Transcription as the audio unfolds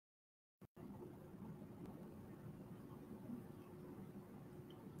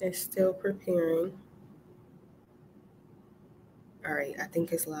It's still preparing. All right, I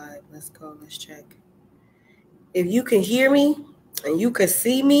think it's live. Let's go. Let's check. If you can hear me and you can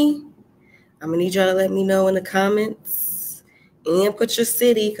see me, I'm going to need y'all to let me know in the comments. And put your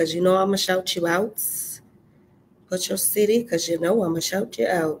city, because you know I'm going to shout you out. Put your city, because you know I'm going to shout you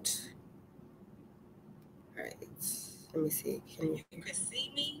out. All right. Let me see. Can you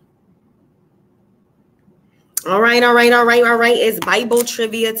see me? All right. It's Bible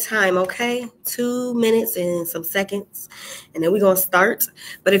trivia time, okay? 2 minutes and some seconds, and then we're going to start.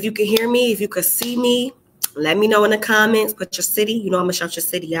 But if you can hear me, if you can see me, let me know in the comments. Put your city. You know I'm going to shout your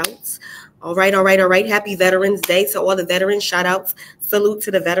city out. All right. Happy Veterans Day to all the veterans. Shout outs. Salute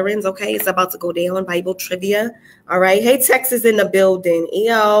to the veterans, okay? It's about to go down, Bible trivia. All right. Hey, Texas in the building.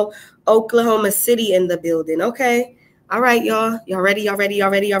 Yo, Oklahoma City in the building, okay? All right, y'all. Y'all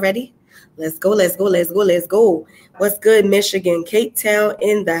ready? Let's go. What's good, Michigan? Cape Town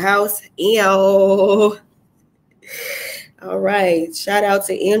in the house. Ew. All right. Shout out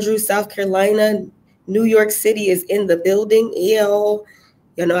to Andrew, South Carolina. New York City is in the building. Ew.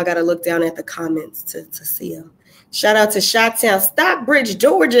 You know, I got to look down at the comments to see them. Shout out to Chi-Town, Stockbridge,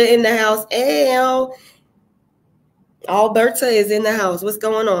 Georgia in the house. Ew. Alberta is in the house. What's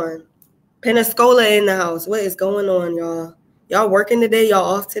going on? Pensacola in the house. What is going on, y'all? Y'all working today? Y'all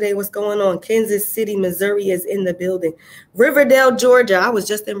off today? What's going on? Kansas City, Missouri is in the building. Riverdale, Georgia. I was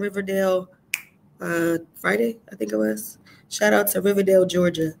just in Riverdale Friday, I think it was. Shout out to Riverdale,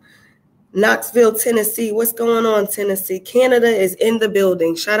 Georgia. Knoxville, Tennessee. What's going on, Tennessee? Canada is in the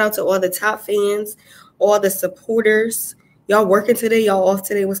building. Shout out to all the top fans, all the supporters. Y'all working today? Y'all off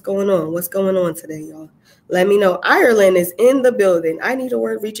today? What's going on? What's going on today, y'all? Let me know. Ireland is in the building. I need a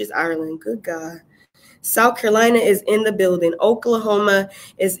word reaches Ireland. Good God. South Carolina is in the building. Oklahoma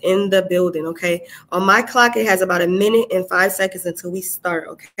is in the building, okay? On my clock, it has about 1 minute and 5 seconds until we start,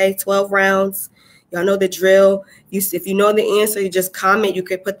 okay? 12 rounds. Y'all know the drill. If you know the answer, you just comment. You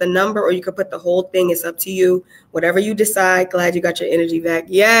could put the number or you could put the whole thing. It's up to you. Whatever you decide. Glad you got your energy back.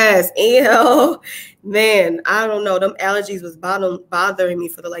 Yes. Ew. Man, I don't know. Them allergies was bothering me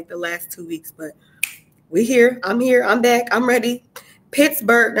for the last 2 weeks, but we here. I'm here. I'm back. I'm ready.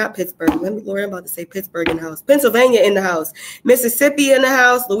 Pittsburgh, not Pittsburgh. I'm about to say Pittsburgh in the house. Pennsylvania in the house. Mississippi in the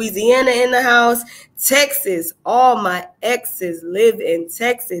house. Louisiana in the house. Texas. All my exes live in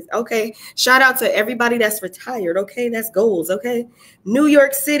Texas. Okay. Shout out to everybody that's retired. Okay. That's goals. Okay. New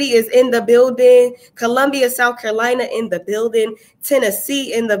York City is in the building. Columbia, South Carolina in the building.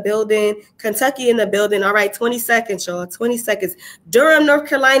 Tennessee in the building. Kentucky in the building. All right. 20 seconds, y'all. 20 seconds. Durham, North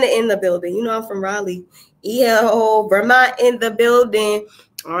Carolina in the building. You know I'm from Raleigh. Yo, Vermont in the building.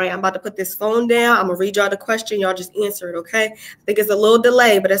 All right, I'm about to put this phone down. I'm going to read y'all the question. Y'all just answer it, okay? I think it's a little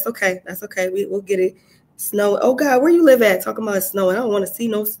delay, but that's okay. That's okay. We'll get it. Snow. Oh, God, where you live at? Talking about snow. I don't want to see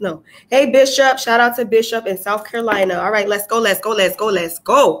no snow. Hey, Bishop. Shout out to Bishop in South Carolina. All right, let's go.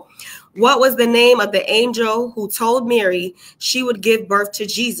 What was the name of the angel who told Mary she would give birth to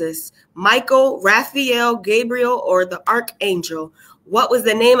Jesus? Michael, Raphael, Gabriel, or the archangel? What was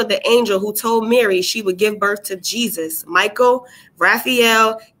the name of the angel who told Mary she would give birth to Jesus? Michael,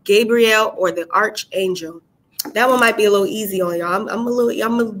 Raphael, Gabriel, or the archangel? That one might be a little easy on y'all. I'm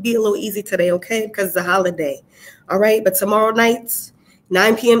gonna be a little easy today, okay? Because it's a holiday. All right, but tomorrow night,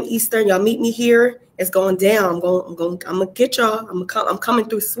 9 p.m. Eastern, y'all meet me here. It's going down. I'm gonna get y'all. I'm coming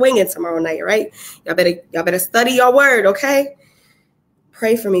through swinging tomorrow night, right? Y'all better study your word, okay?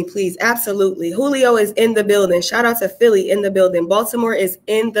 Pray for me, please. Absolutely. Julio is in the building. Shout out to Philly in the building. Baltimore is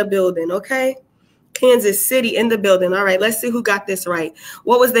in the building, okay? Kansas City in the building. All right, let's see who got this right.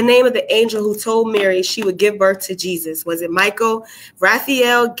 What was the name of the angel who told Mary she would give birth to Jesus? Was it Michael,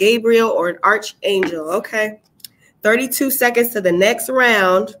 Raphael, Gabriel, or an archangel? Okay. 32 seconds to the next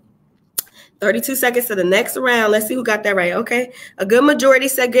round. 32 seconds to the next round. Let's see who got that right. Okay. A good majority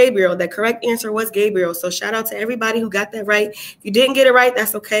said Gabriel. The correct answer was Gabriel. So shout out to everybody who got that right. If you didn't get it right,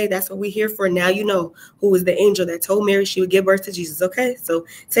 that's okay. That's what we're here for. Now you know who was the angel that told Mary she would give birth to Jesus. Okay. So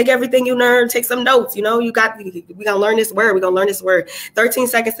take everything you learned, take some notes. You know, we got to learn this word. We're going to learn this word. 13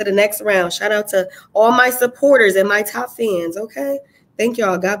 seconds to the next round. Shout out to all my supporters and my top fans. Okay. Thank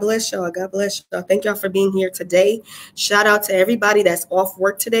y'all. God bless y'all. God bless y'all. Thank y'all for being here today. Shout out to everybody that's off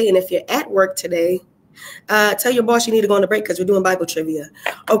work today. And if you're at work today, tell your boss you need to go on a break because we're doing Bible trivia.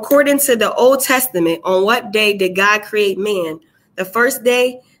 According to the Old Testament, on what day did God create man? The first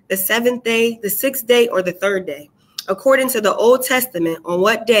day, the seventh day, the sixth day, or the third day? According to the Old Testament, on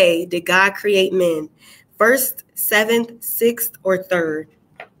what day did God create men? First, seventh, sixth, or third?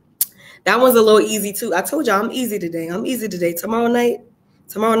 That one's a little easy too. I told y'all I'm easy today. Tomorrow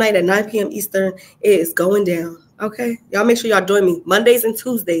night at 9 p.m. Eastern, it is going down. Okay, y'all make sure y'all join me Mondays and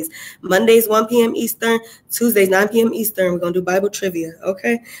Tuesdays. Mondays 1 p.m. Eastern, Tuesdays 9 p.m. Eastern. We're gonna do Bible trivia.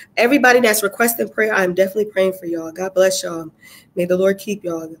 Okay, everybody that's requesting prayer, I'm definitely praying for y'all. God bless y'all. May the Lord keep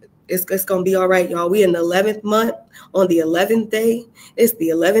y'all. It's gonna be all right, y'all. We in the 11th month, on the 11th day. It's the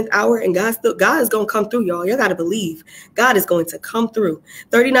 11th hour, and God is gonna come through, y'all. Y'all gotta believe God is going to come through.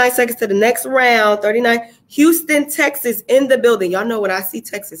 39 seconds to the next round. 39. Houston, Texas, in the building. Y'all know when I see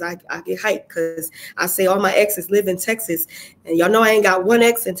Texas, I get hyped because I say all my exes live in Texas, and y'all know I ain't got one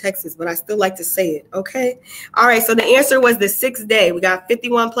ex in Texas, but I still like to say it. Okay. All right. So the answer was the 6th day. We got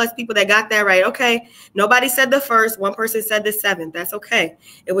 51 plus people that got that right. Okay. Nobody said the first. One person said the 7th. That's okay.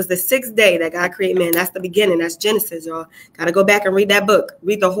 It was the 6th day that God created man. That's the beginning. That's Genesis, y'all. Got to go back and read that book.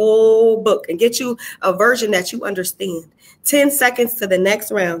 Read the whole book and get you a version that you understand. 10 seconds to the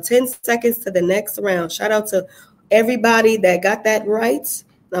next round. 10 seconds to the next round. Shout out to everybody that got that right.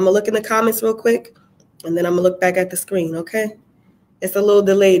 I'm going to look in the comments real quick, and then I'm going to look back at the screen, okay? It's a little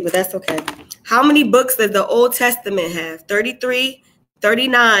delayed, but that's okay. How many books does the Old Testament have? 33,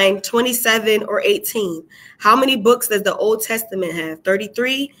 39, 27, or 18? How many books does the Old Testament have?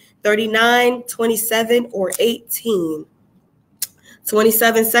 33, 39, 27, or 18?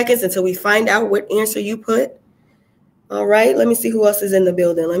 27 seconds until we find out what answer you put. All right, let me see who else is in the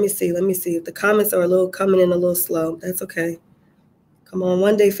building. Let me see. If the comments are coming in a little slow, that's okay. Come on,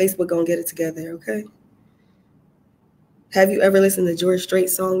 one day Facebook gonna get it together, okay? Have you ever listened to George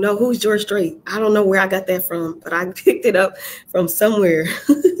Strait's song? No, who's George Strait? I don't know where I got that from, but I picked it up from somewhere.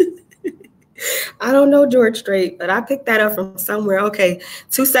 I don't know George Strait, but I picked that up from somewhere. Okay,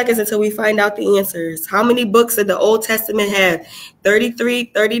 2 seconds until we find out the answers. How many books did the Old Testament have?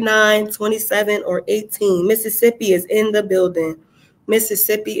 33, 39, 27, or 18? Mississippi is in the building.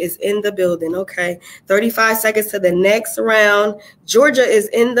 Mississippi is in the building. Okay, 35 seconds to the next round. Georgia is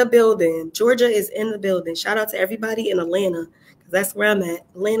in the building. Georgia is in the building. Shout out to everybody in Atlanta. That's where I'm at.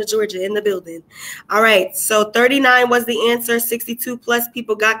 Atlanta, Georgia, in the building. All right. So 39 was the answer. 62 plus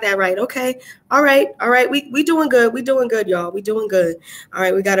people got that right. Okay. All right. All right. We doing good. We doing good, y'all. We doing good. All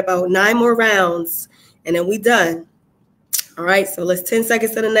right. We got about 9 more rounds, and then we done. All right. So let's 10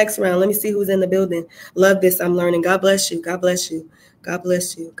 seconds to the next round. Let me see who's in the building. Love this. I'm learning. God bless you. God bless you. God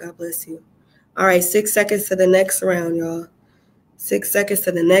bless you. God bless you. All right. 6 seconds to the next round, y'all. 6 seconds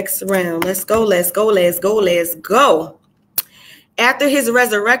to the next round. Let's go. Let's go. Let's go. Let's go. After his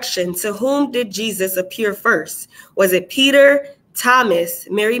resurrection, to whom did Jesus appear first? Was it Peter, Thomas,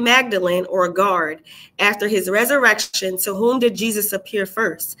 Mary Magdalene, or a guard? After his resurrection, to whom did Jesus appear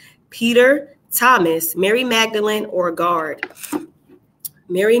first? Peter, Thomas, Mary Magdalene, or a guard?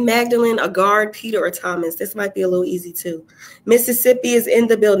 Mary Magdalene, a guard, Peter, or Thomas. This might be a little easy too. Mississippi is in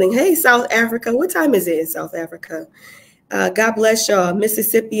the building. Hey, South Africa. What time is it in South Africa? God bless y'all.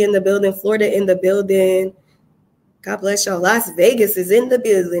 Mississippi in the building. Florida in the building. God bless y'all. Las Vegas is in the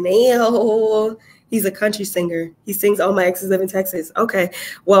building. Ew. He's a country singer. He sings All My Exes Live in Texas. Okay.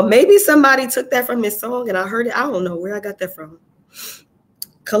 Well, maybe somebody took that from his song and I heard it. I don't know where I got that from.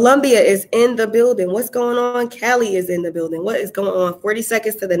 Columbia is in the building. What's going on? Cali is in the building. What is going on? 40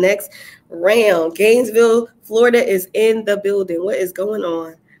 seconds to the next round. Gainesville, Florida is in the building. What is going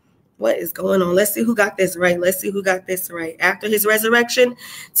on? What is going on? Let's see who got this right. Let's see who got this right. After his resurrection,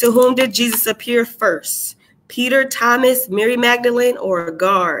 to whom did Jesus appear first? Peter, Thomas, Mary Magdalene, or a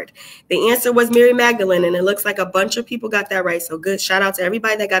guard? The answer was Mary Magdalene, and it looks like a bunch of people got that right. So good. Shout out to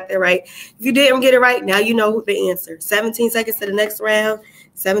everybody that got that right. If you didn't get it right, now you know the answer. 17 seconds to the next round.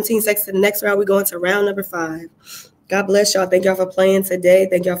 17 seconds to the next round. We're going to round number 5. God bless y'all. Thank y'all for playing today.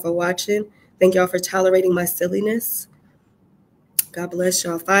 Thank y'all for watching. Thank y'all for tolerating my silliness. God bless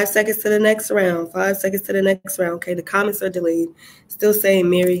y'all. 5 seconds to the next round. 5 seconds to the next round. Okay, the comments are delayed. Still saying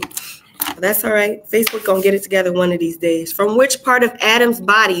Mary. That's all right. Facebook gonna get it together one of these days. From which part of Adam's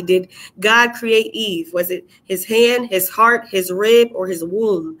body did God create Eve? Was it his hand, his heart, his rib, or his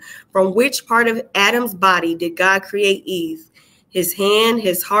womb? From which part of Adam's body did God create Eve? His hand,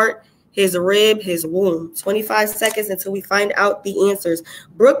 his heart, his rib, his womb. 25 seconds until we find out the answers.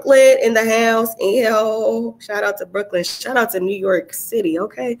 Brooklyn in the house. Ew. Shout out to Brooklyn. Shout out to New York City.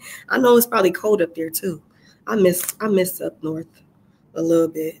 Okay. I know it's probably cold up there too. I miss up north a little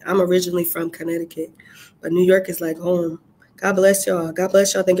bit. I'm originally from Connecticut, but New York is like home. God bless y'all. God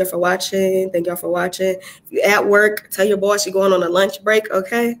bless y'all. Thank y'all for watching. Thank y'all for watching. If you're at work, tell your boss you're going on a lunch break,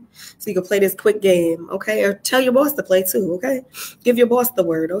 okay? So you can play this quick game, okay? Or tell your boss to play too, okay? Give your boss the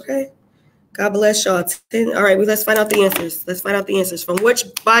word, okay? God bless y'all. All right, let's find out the answers. Let's find out the answers. From which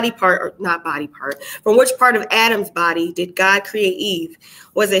body part, or not body part, from which part of Adam's body did God create Eve?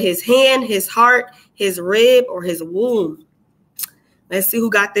 Was it his hand, his heart, his rib, or his womb? Let's see who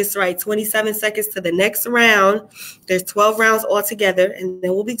got this right. 27 seconds to the next round. There's 12 rounds altogether, and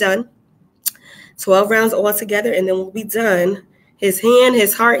then we'll be done. 12 rounds altogether, and then we'll be done. His hand,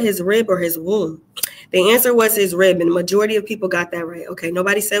 his heart, his rib, or his womb? The answer was his rib, and the majority of people got that right. Okay,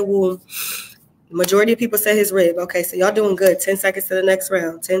 nobody said womb. The majority of people said his rib. Okay, so y'all doing good. 10 seconds to the next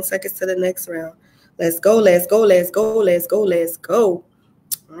round. 10 seconds to the next round. Let's go, let's go, let's go, let's go, let's go.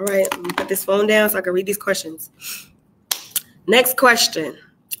 All right, let me put this phone down so I can read these questions. Next question.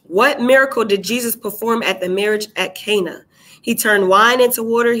 What miracle did Jesus perform at the marriage at Cana? He turned wine into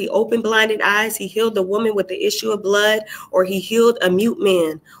water. He opened blinded eyes. He healed the woman with the issue of blood, or he healed a mute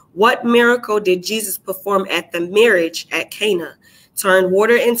man. What miracle did Jesus perform at the marriage at Cana? Turned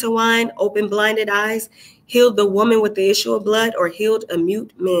water into wine, opened blinded eyes, healed the woman with the issue of blood, or healed a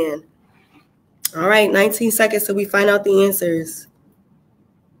mute man? All right, 19 seconds till we find out the answers.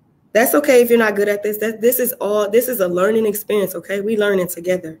 That's okay if you're not good at this. This is a learning experience, okay? We learning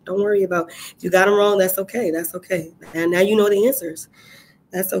together. Don't worry about if you got them wrong. That's okay. That's okay. And now you know the answers.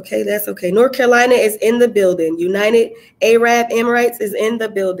 That's okay. That's okay. North Carolina is in the building. United Arab Emirates is in the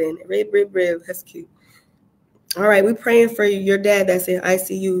building. Rib. That's cute. All right, we're praying for your dad that's in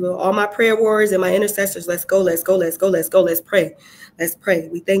ICU. All my prayer warriors and my intercessors, let's go, let's go, let's go, let's go, let's pray. Let's pray.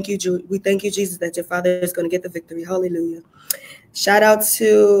 We thank you, Jesus, that your father is going to get the victory. Hallelujah. Shout out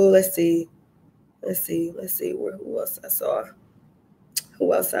to, let's see. Who else I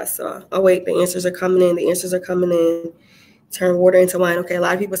saw? Oh, wait, the answers are coming in. Turn water into wine. Okay, a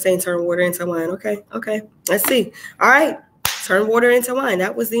lot of people saying turn water into wine. Okay. Let's see. All right. Turn water into wine.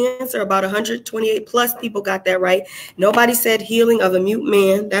 That was the answer. About 128 plus people got that right. Nobody said healing of a mute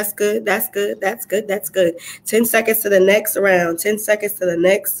man. That's good. 10 seconds to the next round. 10 seconds to the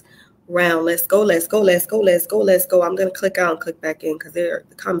next round. Let's go. I'm going to click out and click back in because the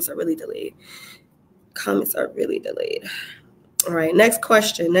comments are really delayed. All right, next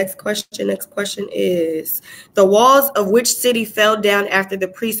question is, the walls of which city fell down after the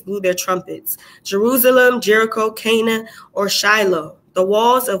priests blew their trumpets? Jerusalem, Jericho, Cana, or Shiloh? The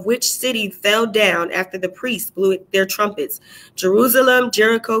walls of which city fell down after the priests blew their trumpets? Jerusalem,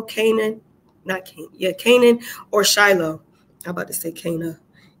 Jericho, Canaan, or Shiloh? I'm about to say Canaan,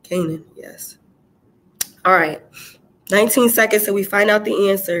 yes. All right, 19 seconds till we find out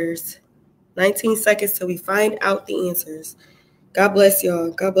the answers. God bless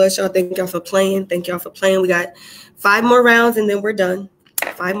y'all. Thank y'all for playing. We got 5 more rounds and then we're done.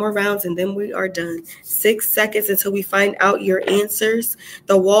 6 seconds until we find out your answers.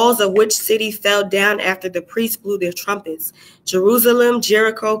 The walls of which city fell down after the priests blew their trumpets? Jerusalem,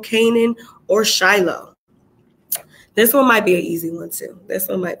 Jericho, Canaan, or Shiloh? This one might be an easy one too.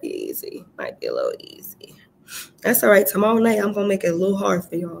 Might be a little easy. That's all right. Tomorrow night, I'm going to make it a little hard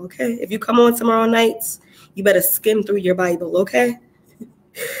for y'all, okay? If you come on tomorrow nights, you better skim through your Bible, okay?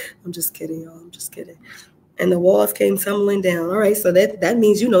 I'm just kidding, y'all. And the walls came tumbling down. All right, so that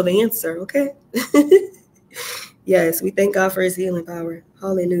means you know the answer, okay? Yes, we thank God for his healing power.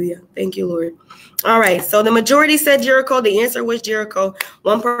 Hallelujah. Thank you, Lord. All right, so the majority said Jericho. The answer was Jericho.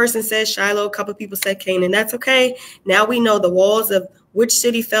 One person said Shiloh. A couple people said Canaan. That's okay. Now we know the walls of which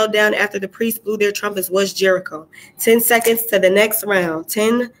city fell down after the priests blew their trumpets was Jericho. 10 seconds to the next round.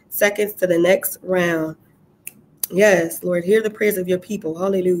 Yes, Lord, hear the prayers of your people.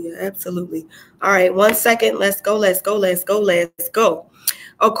 Hallelujah. Absolutely. All right, 1 second. Let's go.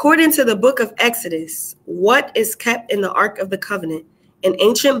 According to the book of Exodus, what is kept in the Ark of the Covenant? An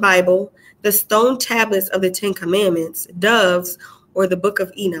ancient Bible, the stone tablets of the 10 Commandments, doves, or the book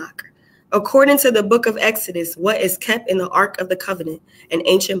of Enoch? According to the book of Exodus, what is kept in the Ark of the Covenant? An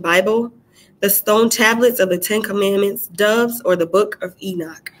ancient Bible, the stone tablets of the 10 Commandments, doves, or the book of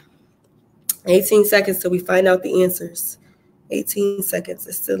Enoch? 18 seconds till we find out the answers. 18 seconds.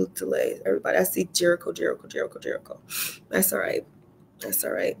 It's still delayed. Everybody, I see Jericho. That's all right.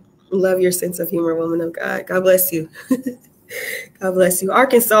 Love your sense of humor, woman of God. God bless you. God bless you.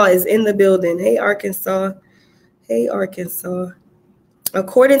 Arkansas is in the building. Hey, Arkansas.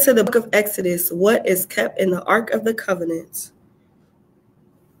 According to the book of Exodus, what is kept in the Ark of the Covenant?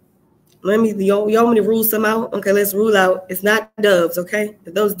 Y'all want me to rule some out? Okay, let's rule out. It's not doves, okay?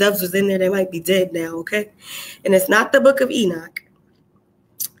 If those doves was in there, they might be dead now, okay? And it's not the book of Enoch.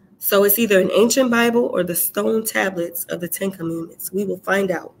 So it's either an ancient Bible or the stone tablets of the 10 Commandments. We will find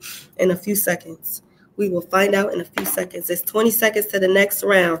out in a few seconds. It's 20 seconds to the next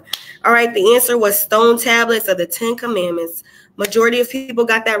round. All right, the answer was stone tablets of the 10 Commandments. Majority of people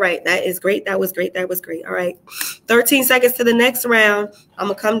got that right. That is great. That was great. All right, 13 seconds to the next round. I'm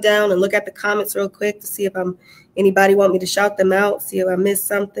going to come down and look at the comments real quick to see if anybody want me to shout them out, see if I missed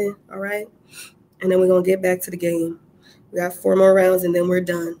something. All right, and then we're going to get back to the game. We got 4 more rounds and then we're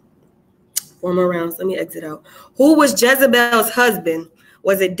done. 4 more rounds. Let me exit out. Who was Jezebel's husband?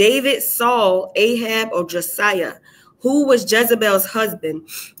 Was it David, Saul, Ahab, or Josiah? Who was Jezebel's husband?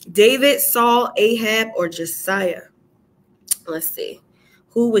 David, Saul, Ahab, or Josiah? Let's see.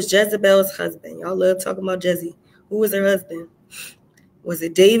 Who was Jezebel's husband? Y'all love talking about Jezzy. Who was her husband? Was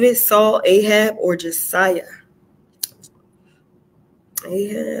it David, Saul, Ahab, or Josiah?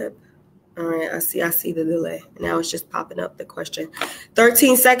 Ahab. All right, I see the delay. Now it's just popping up the question.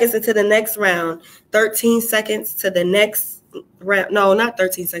 13 seconds into the next round. 13 seconds to the next round. No, not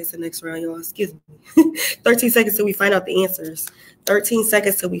 13 seconds to the next round, y'all. Excuse me. 13 seconds till we find out the answers. 13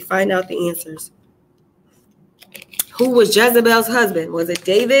 seconds till we find out the answers. Who was Jezebel's husband? Was it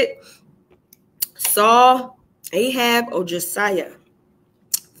David, Saul, Ahab, or Josiah?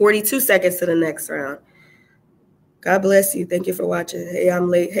 42 seconds to the next round. God bless you. Thank you for watching. Hey, I'm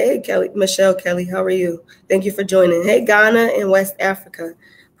late. Hey, Kelly, Michelle Kelly, how are you? Thank you for joining. Hey, Ghana and West Africa.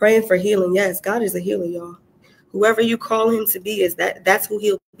 Praying for healing. Yes, God is a healer, y'all. Whoever you call him to be, that's who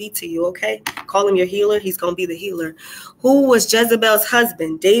he'll be to you, okay? Call him your healer. He's going to be the healer. Who was Jezebel's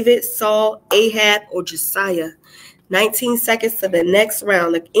husband? David, Saul, Ahab, or Josiah? 19 seconds to the next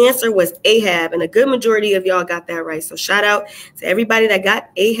round. The answer was Ahab, and a good majority of y'all got that right. So shout out to everybody that got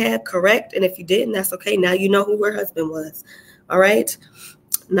Ahab correct. And if you didn't, that's okay. Now you know who her husband was. All right.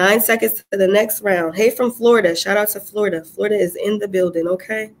 9 seconds to the next round. Hey, from Florida. Shout out to Florida. Florida is in the building.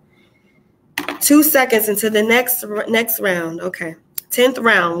 Okay. 2 seconds into the next round. Okay. 10th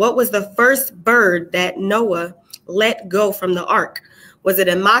round. What was the first bird that Noah let go from the ark? Was it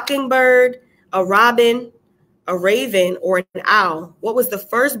a mockingbird, a robin, a raven, or an owl? What was the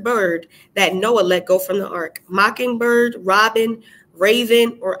first bird that Noah let go from the ark? Mockingbird, robin,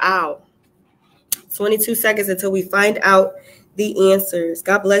 raven, or owl? 22 seconds until we find out the answers.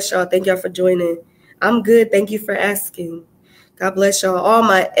 God bless y'all. Thank y'all for joining. I'm good. Thank you for asking. God bless y'all. All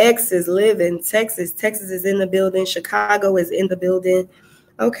my exes live in Texas. Texas is in the building. Chicago is in the building.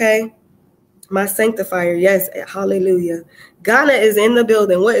 Okay. My sanctifier. Yes. Hallelujah. Ghana is in the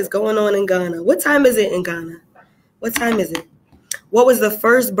building. What is going on in Ghana? What time is it in Ghana? What time is it? What was the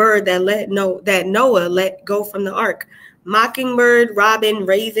first bird that Noah let go from the ark? Mockingbird, robin,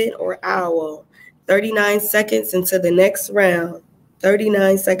 raven, or owl? 39 seconds into the next round.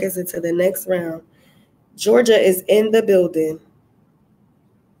 39 seconds into the next round. Georgia is in the building.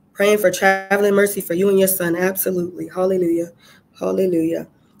 Praying for traveling mercy for you and your son. Absolutely. Hallelujah. Hallelujah.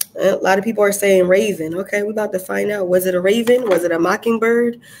 A lot of people are saying raven. Okay, we're about to find out. Was it a raven? Was it a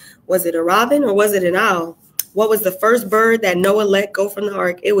mockingbird? Was it a robin? Or was it an owl? What was the first bird that Noah let go from the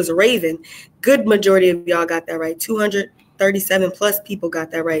ark? It was a raven. Good majority of y'all got that right. 237 plus people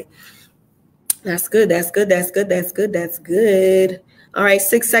got that right. That's good. That's good. That's good. That's good. That's good. All right,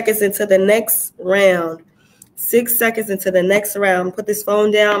 6 seconds into the next round. 6 seconds into the next round. Put this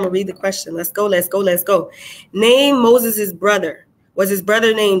phone down. I'm going to read the question. Let's go. Let's go. Let's go. Name Moses' brother. Was his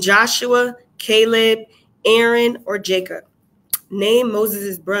brother named Joshua, Caleb, Aaron, or Jacob? Name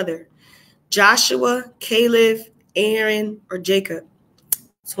Moses' brother. Joshua, Caleb, Aaron, or Jacob?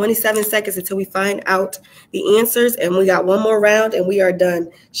 27 seconds until we find out the answers. And we got one more round and we are done.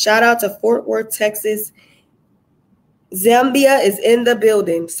 Shout out to Fort Worth, Texas. Zambia is in the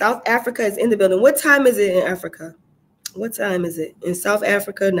building. South Africa is in the building. What time is it in Africa? What time is it? In South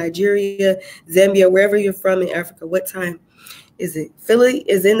Africa, Nigeria, Zambia, wherever you're from in Africa, what time is it? Philly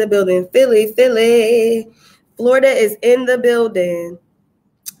is in the building. Philly. Florida is in the building.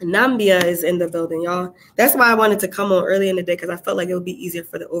 Nambia is in the building, y'all. That's why I wanted to come on early in the day, because I felt like it would be easier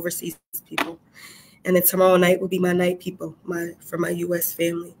for the overseas people. And then tomorrow night will be my night people, for my U.S.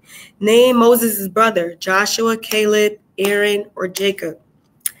 family. Name Moses' brother. Joshua, Caleb, Aaron, or Jacob?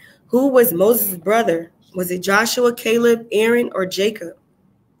 Who was Moses' brother? Was it Joshua, Caleb, Aaron, or Jacob?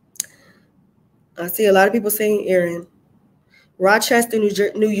 I see a lot of people saying Aaron. Rochester,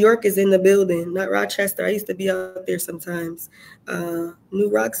 New York is in the building. Not Rochester. I used to be out there sometimes.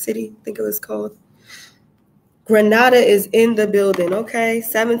 New Rock City, I think it was called. Grenada is in the building. Okay,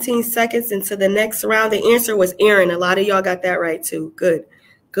 17 seconds into the next round. The answer was Aaron. A lot of y'all got that right too. Good.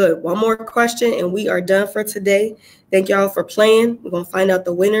 Good. One more question and we are done for today. Thank y'all for playing. We're going to find out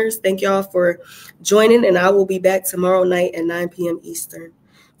the winners. Thank y'all for joining, and I will be back tomorrow night at 9 p.m. Eastern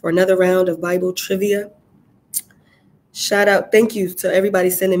for another round of Bible trivia. Shout out. Thank you to everybody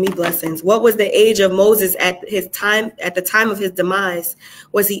sending me blessings. What was the age of Moses at the time of his demise?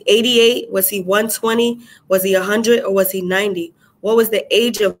 Was he 88? Was he 120? Was he 100? Or was he 90? What was the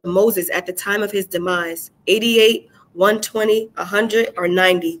age of Moses at the time of his demise? 88, 120, 100, or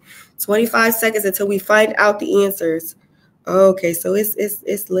 90? 25 seconds until we find out the answers. Okay, so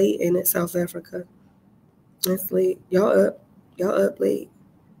it's late in South Africa. It's late. Y'all up. Y'all up late.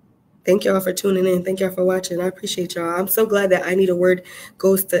 Thank y'all for tuning in. Thank y'all for watching. I appreciate y'all. I'm so glad that I Need a Word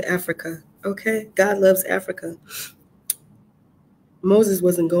goes to Africa. Okay? God loves Africa. Moses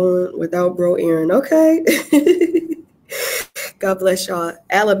wasn't going without bro Aaron. Okay? God bless y'all.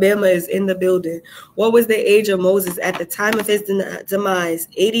 Alabama is in the building. What was the age of Moses at the time of his demise?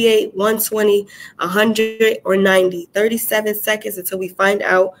 88, 120, 100, or 90? 37 seconds until we find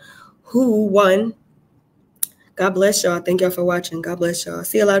out who won. God bless y'all. Thank y'all for watching. God bless y'all. I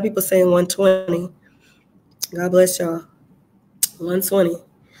see a lot of people saying 120. God bless y'all. 120.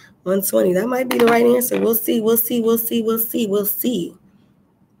 120. That might be the right answer. We'll see. We'll see. We'll see. We'll see. We'll see.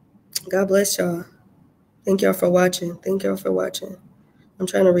 God bless y'all. Thank y'all for watching. Thank y'all for watching. I'm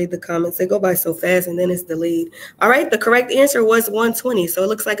trying to read the comments. They go by so fast and then it's delayed. All right, the correct answer was 120. So it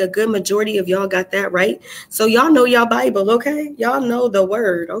looks like a good majority of y'all got that right. So y'all know y'all Bible, okay? Y'all know the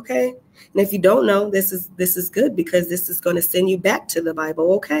word, okay? And if you don't know, this is good because this is going to send you back to the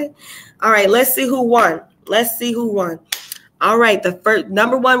Bible, okay? All right, let's see who won. Let's see who won. All right, the first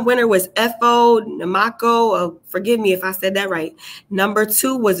number one winner was Efo Namako. Forgive me if I said that right. Number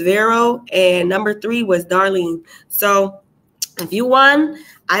 2 was Vero, and number 3 was Darlene. So if you won,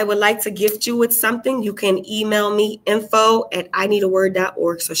 I would like to gift you with something. You can email me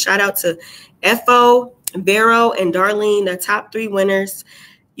info@ineedaword.org. So shout out to Efo, Vero, and Darlene, the top 3 winners.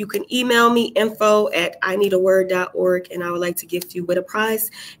 You can email me info@ineedaword.org, and I would like to gift you with a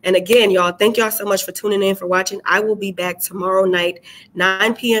prize. And again, y'all, thank y'all so much for tuning in, for watching. I will be back tomorrow night,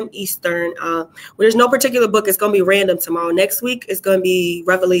 9 p.m. Eastern. There's no particular book. It's going to be random tomorrow. Next week, it's going to be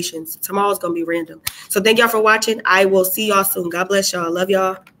Revelations. Tomorrow's going to be random. So thank y'all for watching. I will see y'all soon. God bless y'all. Love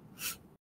y'all.